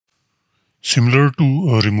Similar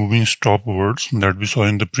to removing stop words that we saw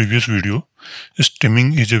in the previous video,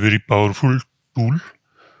 stemming is a very powerful tool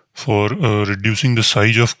for reducing the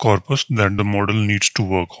size of corpus that the model needs to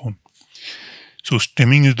work on. So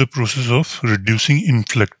stemming is the process of reducing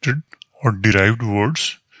inflected or derived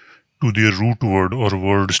words to their root word or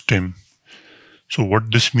word stem. So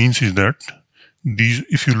what this means is that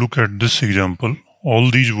if you look at this example,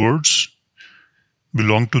 all these words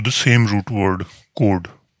belong to the same root word, code.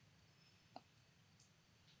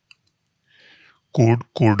 Code,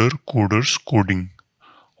 coder, coders, coding,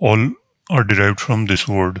 all are derived from this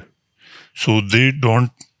word. So they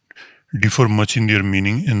don't differ much in their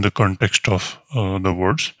meaning in the context of the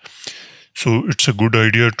words. So it's a good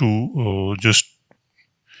idea to just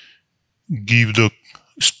give the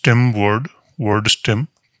stem word stem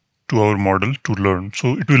to our model to learn.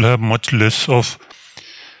 So it will have much less of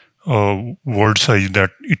word size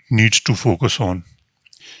that it needs to focus on.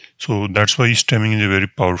 So that's why stemming is a very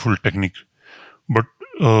powerful technique. But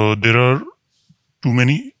there are too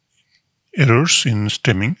many errors in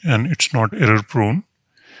stemming, and it's not error prone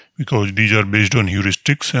because these are based on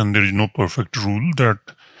heuristics and there is no perfect rule that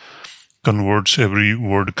converts every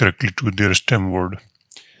word correctly to their stem word.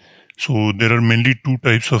 So there are mainly two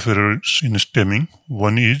types of errors in stemming.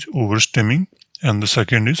 One is overstemming and the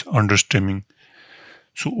second is understemming.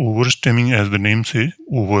 So overstemming, as the name says,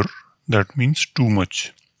 over, that means too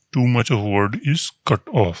much. Too much of word is cut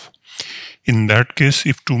off. In that case,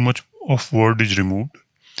 if too much of word is removed,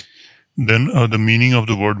 then the meaning of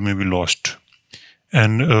the word may be lost.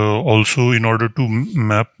 And also, in order to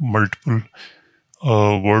map multiple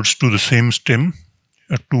words to the same stem,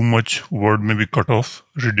 too much word may be cut off,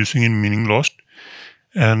 reducing in meaning lost.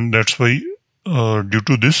 And that's why, due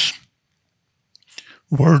to this,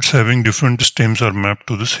 words having different stems are mapped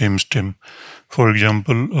to the same stem. For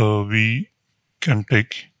example, we can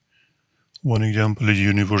take one example is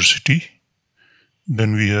university.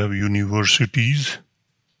 Then we have universities.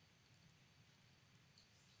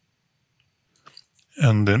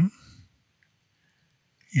 And then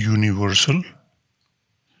universal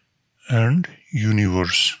and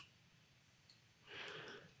universe.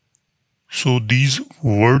 So these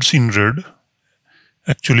words in red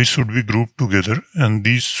actually should be grouped together and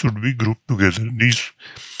these should be grouped together.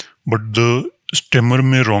 But the stemmer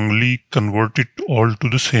may wrongly convert it all to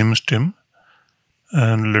the same stem,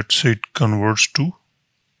 and let's say it converts to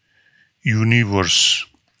universe.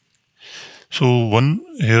 So one,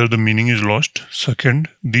 here the meaning is lost. Second,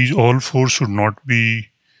 these all four should not be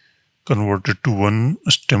converted to one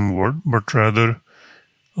stem word, but rather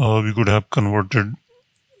we could have converted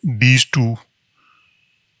these two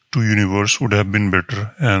to universe would have been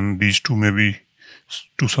better, and these two maybe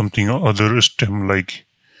to something other stem like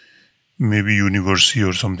maybe university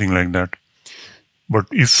or something like that. But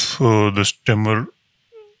if the stemmer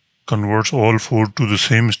converts all four to the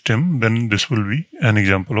same stem, then this will be an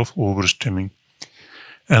example of overstemming.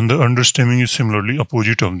 And the understemming is similarly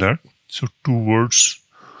opposite of that. So two words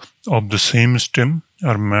of the same stem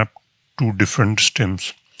are mapped to different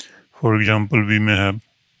stems. For example, we may have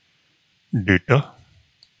data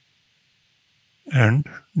and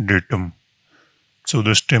datum. So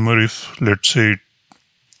the stemmer, if let's say it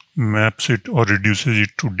maps it or reduces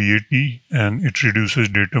it to DAT and it reduces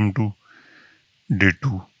datum to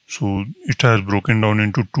day2. So it has broken down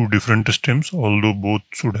into two different stems, although both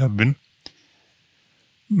should have been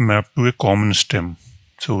mapped to a common stem.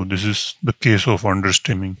 So this is the case of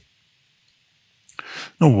understemming.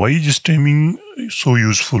 Now, why is stemming so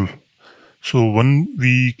useful? So one,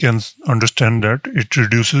 we can understand that it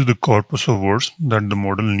reduces the corpus of words that the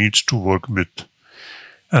model needs to work with.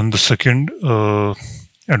 And the second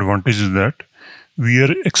advantage is that we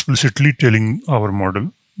are explicitly telling our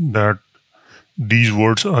model that these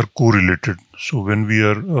words are correlated. So when we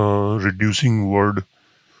are reducing word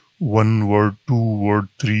 1, word 2, word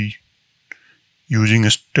 3 using a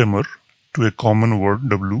stemmer to a common word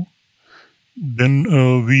W, then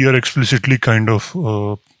we are explicitly kind of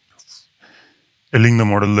telling the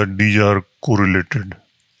model that these are correlated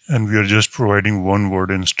and we are just providing one word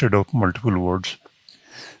instead of multiple words.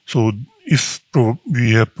 So if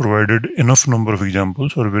we have provided enough number of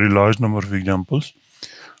examples or a very large number of examples,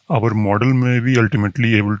 our model may be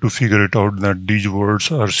ultimately able to figure it out that these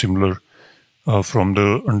words are similar from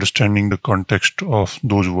the understanding the context of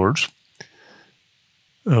those words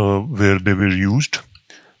where they were used.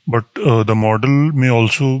 But the model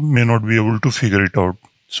may not be able to figure it out.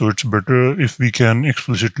 So it's better if we can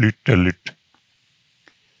explicitly tell it.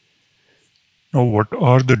 Now, what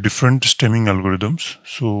are the different stemming algorithms?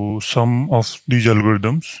 So some of these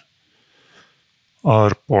algorithms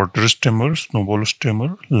are Porter Stemmer, Snowball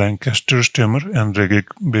Stemmer, Lancaster Stemmer, and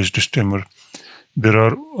Regex-based Stemmer. There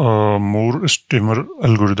are more Stemmer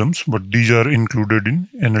algorithms, but these are included in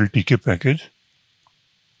NLTK package.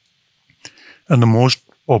 And the most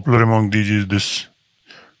popular among these is this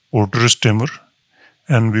Porter Stemmer,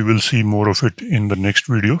 and we will see more of it in the next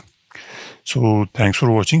video. So thanks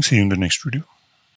for watching. See you in the next video.